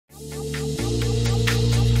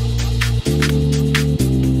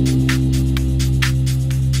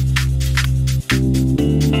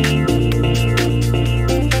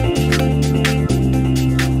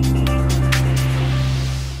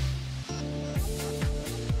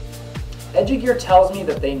Edugear tells me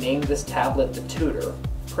that they named this tablet the Tutor,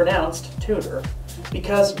 pronounced tutor,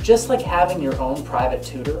 because just like having your own private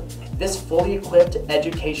tutor, this fully equipped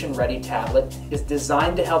education-ready tablet is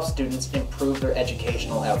designed to help students improve their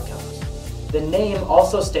educational outcomes. The name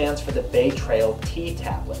also stands for the Bay Trail T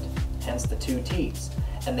tablet, hence the 2 T's,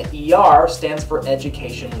 and the ER stands for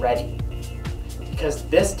Education Ready, because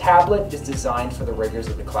this tablet is designed for the rigors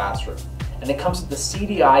of the classroom, and it comes with the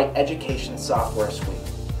CDI Education Software Suite,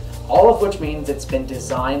 all of which means it's been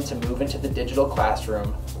designed to move into the digital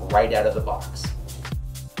classroom right out of the box.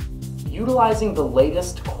 Utilizing the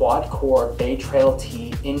latest quad-core Bay Trail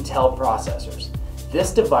T Intel processors,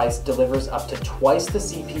 this device delivers up to twice the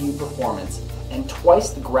CPU performance and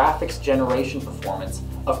twice the graphics generation performance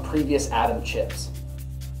of previous Atom chips.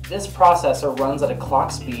 This processor runs at a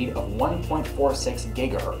clock speed of 1.46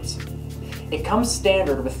 GHz. It comes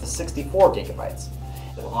standard with the 64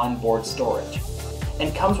 GB of onboard storage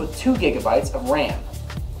and comes with 2 GB of RAM.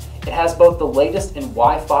 It has both the latest in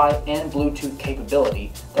Wi-Fi and Bluetooth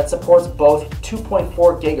capability that supports both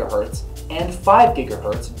 2.4 GHz and 5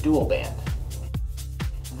 GHz dual band.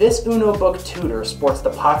 This UNOBOOK Tutor sports the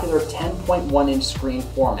popular 10.1-inch screen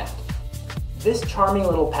format. This charming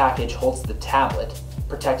little package holds the tablet,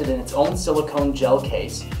 protected in its own silicone gel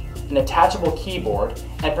case, an attachable keyboard,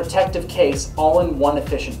 and protective case all in one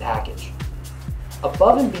efficient package.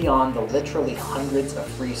 Above and beyond the literally hundreds of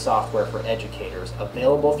free software for educators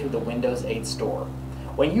available through the Windows 8 store,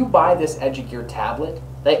 when you buy this Edugear tablet,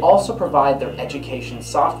 they also provide their Education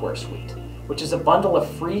Software Suite, which is a bundle of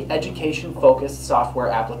free education-focused software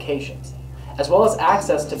applications, as well as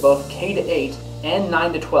access to both K-8 and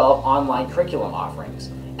 9-12 online curriculum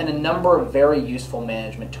offerings, and a number of very useful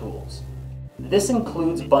management tools. This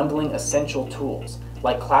includes bundling essential tools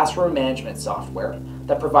like classroom management software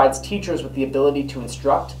that provides teachers with the ability to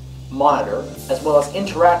instruct, monitor, as well as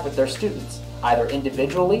interact with their students, either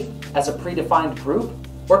individually, as a predefined group,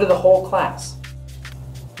 or to the whole class.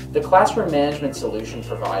 The classroom management solution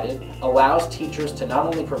provided allows teachers to not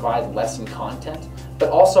only provide lesson content, but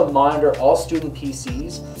also monitor all student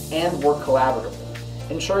PCs and work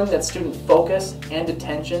collaboratively, ensuring that student focus and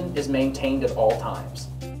attention is maintained at all times.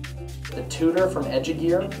 The Tutor from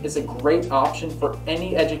Edugear is a great option for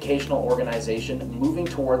any educational organization moving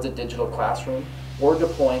towards a digital classroom or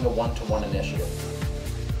deploying a one-to-one initiative.